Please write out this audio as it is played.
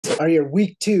are your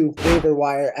week 2 waiver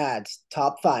wire ads.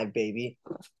 Top 5, baby.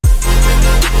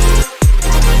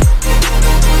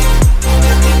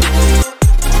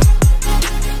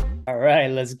 All right,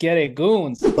 let's get it,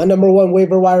 Goons. My number 1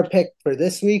 waiver wire pick for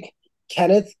this week,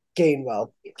 Kenneth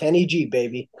Gainwell. Kenny G,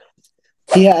 baby.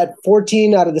 He had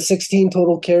 14 out of the 16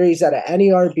 total carries at an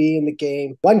NERB in the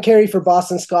game. 1 carry for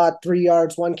Boston Scott, 3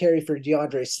 yards. 1 carry for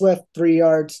DeAndre Swift, 3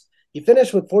 yards. He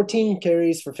finished with 14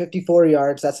 carries for 54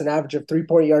 yards. That's an average of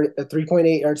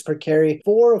 3.8 yards per carry.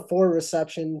 4 of 4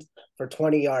 receptions for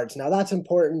 20 yards. Now, that's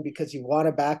important because you want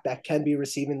a back that can be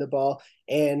receiving the ball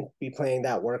and be playing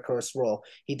that workhorse role.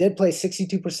 He did play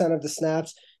 62% of the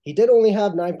snaps. He did only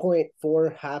have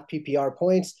 9.4 half PPR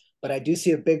points, but I do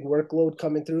see a big workload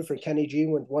coming through for Kenny G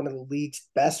with one of the league's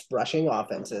best rushing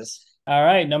offenses. All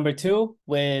right, number 2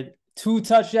 with 2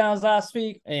 touchdowns last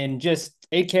week and just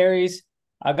 8 carries.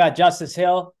 I got Justice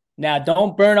Hill. Now,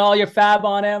 don't burn all your fab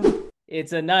on him.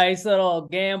 It's a nice little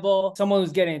gamble. Someone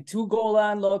who's getting 2 goal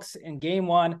line looks in game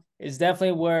 1 is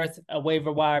definitely worth a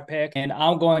waiver wire pick. And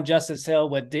I'm going Justice Hill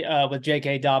with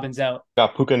J.K. Dobbins out.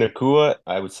 Got Puka Nakua.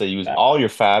 I would say use all your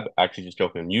fab. Actually, just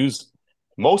joking. Use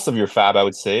most of your fab, I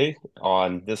would say,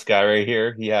 on this guy right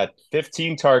here. He had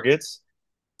 15 targets,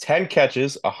 10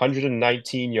 catches,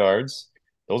 119 yards.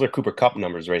 Those are Cooper Kupp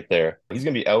numbers right there. He's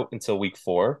going to be out until week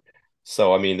 4.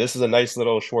 So, I mean, this is a nice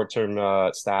little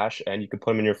short-term stash, and you can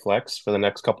put him in your flex for the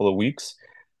next couple of weeks.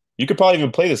 You could probably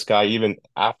even play this guy even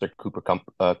after Cooper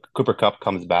Kupp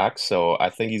comes back. So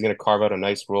I think he's going to carve out a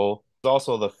nice role. He's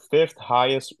also the 5th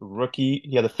highest rookie.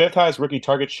 He had the 5th highest rookie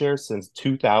target share since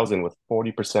 2000 with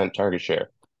 40% target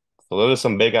share. So those are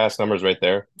some big-ass numbers right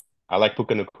there. I like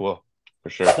Puka Nakua for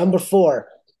sure. Number 4,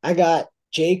 I got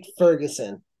Jake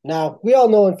Ferguson. Now, we all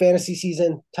know in fantasy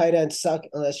season, tight ends suck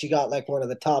unless you got like one of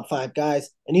the top 5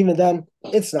 guys. And even then,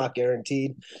 it's not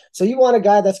guaranteed. So you want a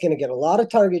guy that's going to get a lot of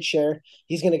target share.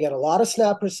 He's going to get a lot of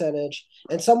snap percentage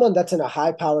and someone that's in a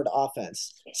high-powered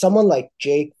offense. Someone like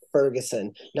Jake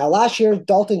Ferguson. Now, last year,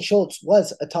 Dalton Schultz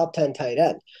was a top 10 tight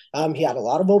end. He had a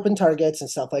lot of open targets and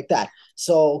stuff like that.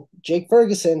 So Jake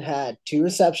Ferguson had 2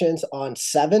 receptions on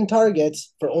 7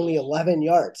 targets for only 11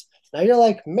 yards. Now you're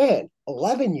like, man,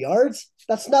 11 yards?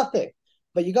 That's nothing.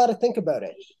 But you got to think about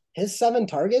it. His 7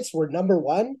 targets were number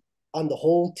 1 on the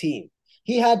whole team.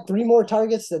 He had 3 more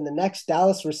targets than the next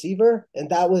Dallas receiver, and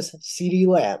that was CeeDee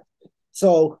Lamb.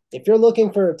 So if you're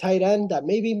looking for a tight end that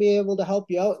maybe be able to help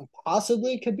you out and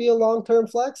possibly could be a long-term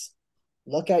flex,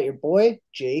 look at your boy,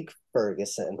 Jake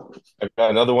Ferguson. I've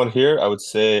got another one here. I would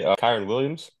say Kyren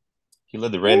Williams. He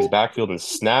led the Rams backfield in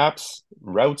snaps,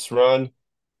 routes run,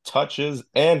 touches,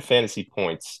 and fantasy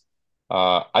points.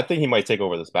 I think he might take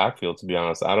over this backfield, to be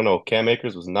honest. I don't know. Cam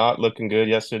Akers was not looking good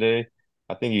yesterday.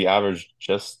 I think he averaged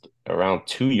just around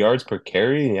 2 yards per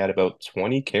carry, and he had about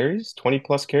 20 carries, 20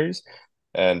 plus carries.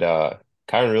 And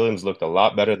Kyren Williams looked a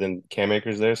lot better than Cam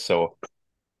Akers there. So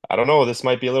I don't know. This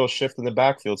might be a little shift in the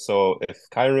backfield. So if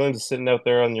Kyren Williams is sitting out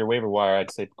there on your waiver wire,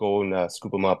 I'd say go and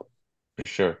scoop him up for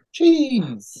sure.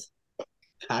 Jeez.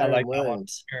 I Kyren like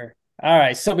Williams. that one. Sure. All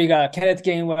right, so we got Kenneth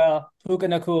Gainwell, Puka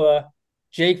Nakua,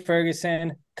 Jake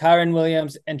Ferguson, Kyren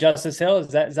Williams, and Justice Hill. Is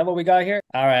that what we got here?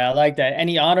 All right, I like that.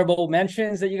 Any honorable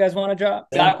mentions that you guys want to drop?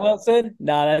 Zach Wilson?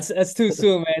 No, that's too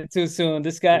soon, man. Too soon.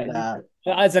 This guy,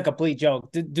 that's a complete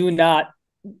joke. Do not,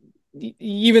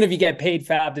 even if you get paid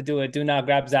fab to do it, do not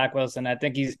grab Zach Wilson. I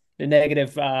think he's the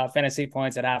negative fantasy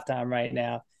points at halftime right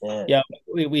now. Yeah,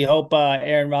 we hope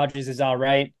Aaron Rodgers is all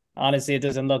right. Honestly, it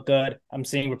doesn't look good. I'm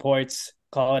seeing reports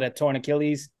call it a torn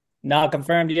Achilles. Not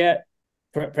confirmed yet.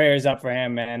 Prayers up for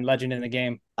him, man. Legend in the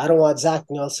game. I don't want Zach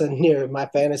Nelson near my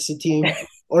fantasy team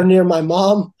or near my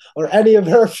mom or any of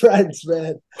her friends,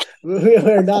 man.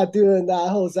 We're not doing that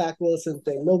whole Zach Wilson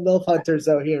thing. No MILF hunters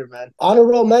out here, man.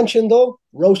 Honorable mention, though,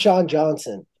 Roschon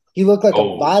Johnson. He looked like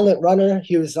a violent runner.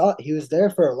 He was there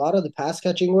for a lot of the pass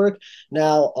catching work.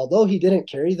 Now, although he didn't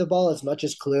carry the ball as much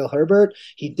as Khalil Herbert,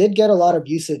 he did get a lot of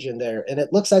usage in there. And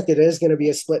it looks like it is going to be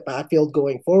a split backfield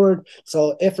going forward.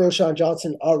 So if Roschon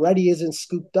Johnson already isn't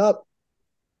scooped up,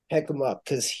 pick him up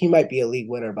because he might be a league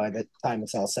winner by the time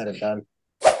it's all said and done.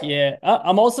 Yeah.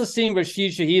 I'm also seeing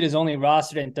Rashid Shaheed is only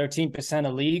rostered in 13%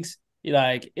 of leagues.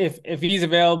 Like, if he's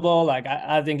available, like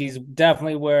I think he's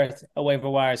definitely worth a waiver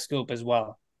wire scoop as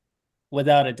well.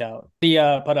 Without a doubt. He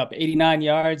put up 89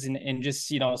 yards and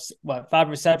just, 5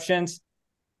 receptions,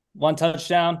 1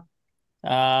 touchdown.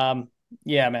 Yeah,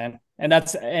 man. And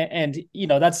that's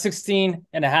 16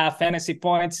 and a half fantasy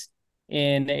points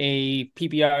in a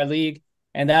PPR league.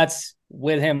 And that's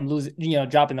with him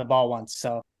dropping the ball once.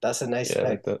 So that's a nice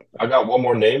pick. I got one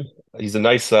more name. He's a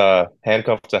nice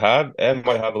handcuff to have and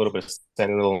might have a little bit of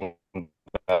standing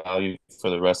value for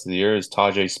the rest of the year is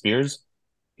Tajay Spears.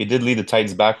 He did lead the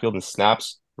Titans backfield in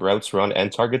snaps, routes run,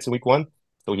 and targets in week 1.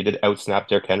 So he did outsnap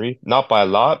Derrick Henry. Not by a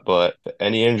lot, but if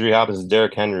any injury happens to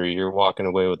Derrick Henry, you're walking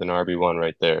away with an RB1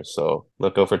 right there. So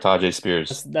look out for Tajay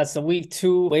Spears. That's the week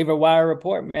 2 waiver wire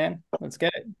report, man. Let's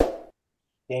get it.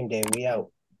 Game day, we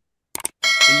out.